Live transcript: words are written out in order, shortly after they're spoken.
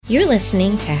You're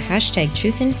listening to Hashtag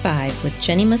Truth in 5 with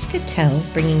Jenny Muscatel,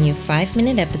 bringing you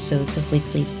 5-minute episodes of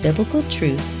weekly biblical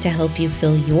truth to help you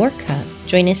fill your cup.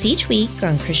 Join us each week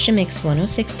on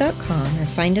ChristianMix106.com or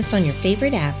find us on your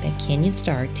favorite app at Canyon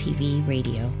Star TV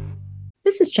Radio.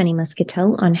 This is Jenny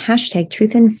Muscatel on Hashtag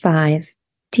Truth in 5.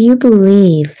 Do you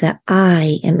believe that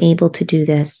I am able to do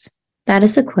this? That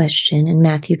is a question in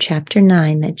Matthew chapter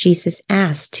 9 that Jesus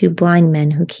asked 2 blind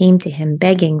men who came to him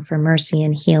begging for mercy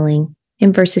and healing.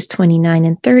 In verses 29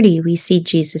 and 30, we see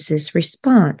Jesus'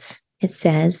 response. It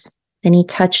says, "Then he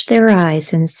touched their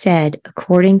eyes and said,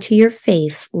 'According to your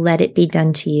faith, let it be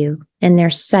done to you.' And their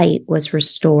sight was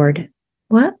restored."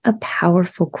 What a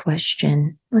powerful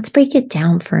question. Let's break it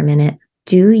down for a minute.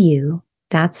 Do you,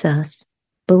 that's us,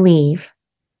 believe?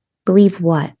 Believe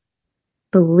what?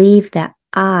 Believe that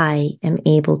I am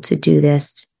able to do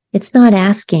this. It's not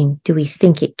asking, do we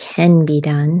think it can be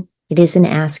done? It isn't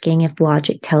asking if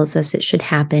logic tells us it should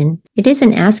happen. It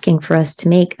isn't asking for us to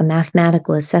make a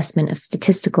mathematical assessment of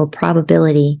statistical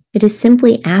probability. It is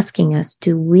simply asking us,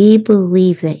 do we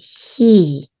believe that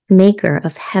He, maker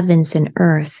of heavens and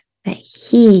earth, that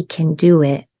He can do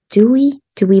it? Do we?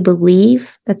 Do we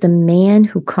believe that the man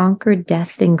who conquered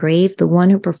death and grave, the one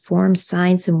who performed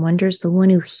signs and wonders, the one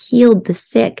who healed the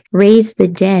sick, raised the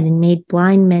dead, and made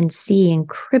blind men see and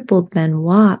crippled men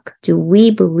walk, do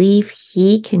we believe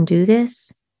He can do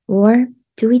this? Or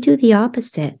do we do the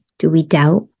opposite? Do we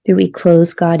doubt? Do we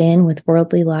close God in with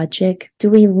worldly logic? Do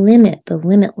we limit the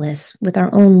limitless with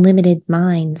our own limited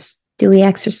minds? Do we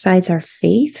exercise our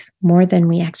faith more than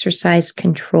we exercise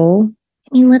control?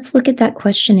 Let's look at that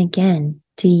question again.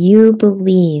 Do you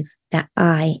believe that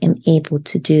I am able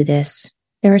to do this?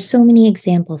 There are so many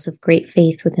examples of great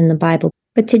faith within the Bible,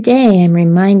 but today I'm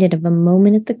reminded of a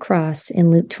moment at the cross in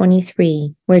Luke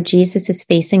 23, where Jesus is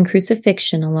facing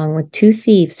crucifixion along with 2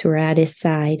 thieves who are at his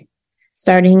side.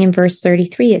 Starting in verse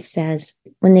 33, it says,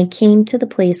 "When they came to the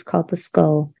place called the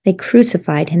Skull, they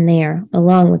crucified him there,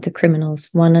 along with the criminals,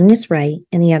 one on his right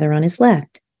and the other on his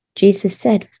left. Jesus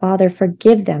said, 'Father,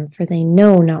 forgive them, for they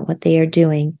know not what they are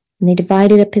doing.' And they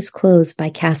divided up his clothes by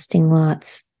casting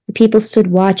lots. The people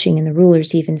stood watching, and the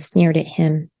rulers even sneered at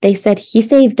him. They said, 'He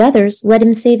saved others. Let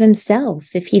him save himself,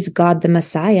 if he's God the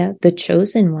Messiah, the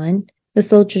chosen one.' The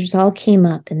soldiers all came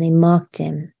up, and they mocked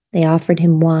him. They offered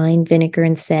him wine, vinegar,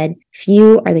 and said, 'If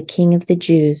you are the king of the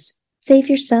Jews, save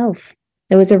yourself.'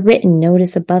 There was a written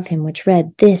notice above him which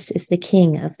read, 'This is the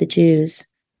King of the Jews.'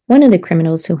 One of the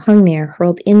criminals who hung there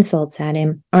hurled insults at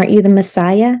him. 'Aren't you the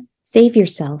Messiah? Save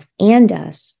yourself and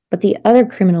us.' But the other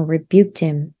criminal rebuked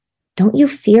him. 'Don't you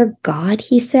fear God?'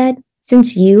 he said.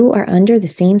 'Since you are under the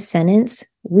same sentence,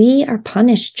 we are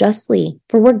punished justly,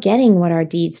 for we're getting what our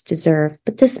deeds deserve.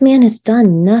 But this man has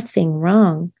done nothing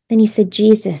wrong.' Then he said,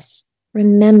 'Jesus,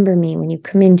 remember me when you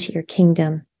come into your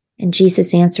kingdom.' And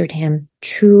Jesus answered him,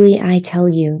 'Truly I tell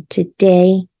you,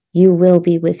 today you will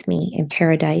be with me in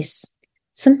paradise.'"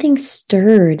 Something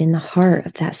stirred in the heart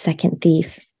of that second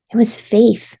thief. It was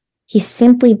faith. He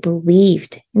simply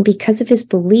believed, and because of his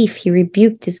belief, he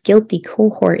rebuked his guilty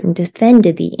cohort and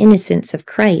defended the innocence of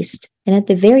Christ. And at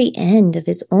the very end of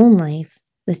his own life,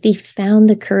 the thief found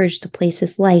the courage to place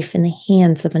his life in the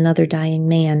hands of another dying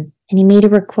man. And he made a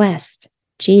request,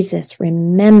 "Jesus,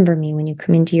 remember me when you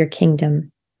come into your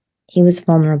kingdom." He was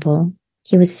vulnerable,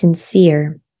 he was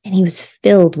sincere, and he was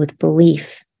filled with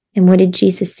belief. And what did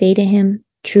Jesus say to him?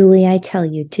 "Truly I tell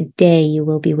you, today you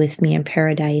will be with me in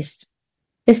paradise."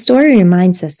 This story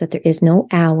reminds us that there is no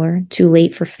hour too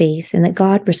late for faith, and that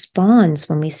God responds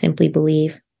when we simply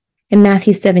believe. In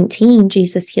Matthew 17,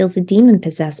 Jesus heals a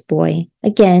demon-possessed boy.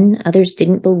 Again, others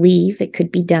didn't believe it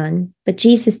could be done, but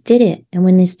Jesus did it. And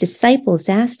when his disciples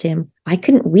asked him, "Why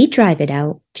couldn't we drive it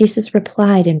out?" Jesus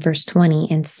replied in verse 20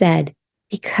 and said,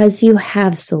 "Because you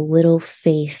have so little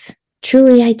faith.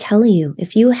 Truly I tell you,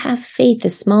 if you have faith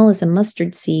as small as a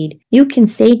mustard seed, you can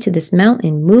say to this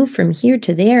mountain, 'Move from here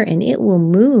to there,' and it will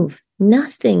move.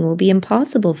 Nothing will be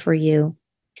impossible for you."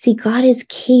 See, God is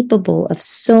capable of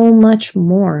so much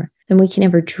more than we can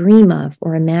ever dream of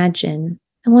or imagine.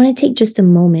 I want to take just a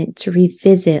moment to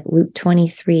revisit Luke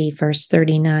 23, verse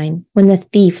 39, when the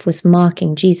thief was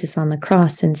mocking Jesus on the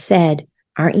cross and said,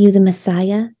 "Aren't you the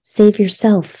Messiah? Save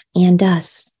yourself and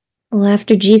us." Well,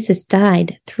 after Jesus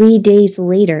died, 3 days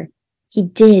later, he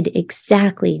did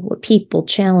exactly what people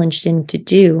challenged him to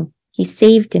do. He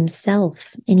saved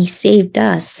himself, and he saved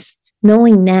us.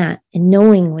 Knowing that, and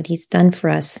knowing what he's done for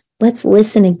us, let's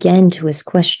listen again to his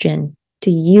question. Do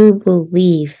you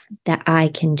believe that I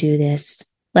can do this?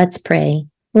 Let's pray.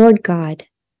 Lord God,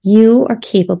 you are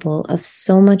capable of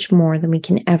so much more than we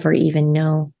can ever even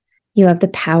know. You have the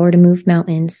power to move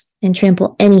mountains and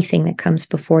trample anything that comes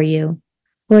before you.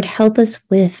 Lord, help us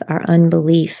with our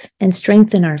unbelief and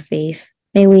strengthen our faith.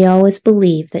 May we always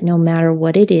believe that no matter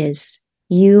what it is,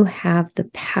 you have the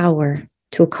power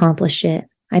to accomplish it.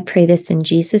 I pray this in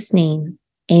Jesus' name.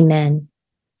 Amen.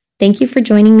 Thank you for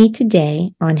joining me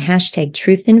today on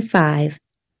 #TruthIn5,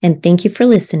 and thank you for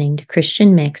listening to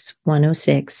Christian Mix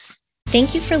 106.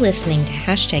 Thank you for listening to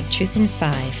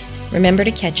 #TruthIn5. Remember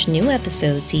to catch new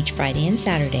episodes each Friday and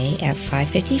Saturday at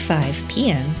 5:55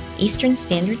 p.m. Eastern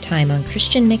Standard Time on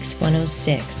Christian Mix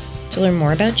 106. To learn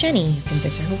more about Jenny, you can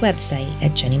visit her website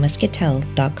at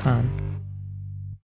jennymuscatel.com.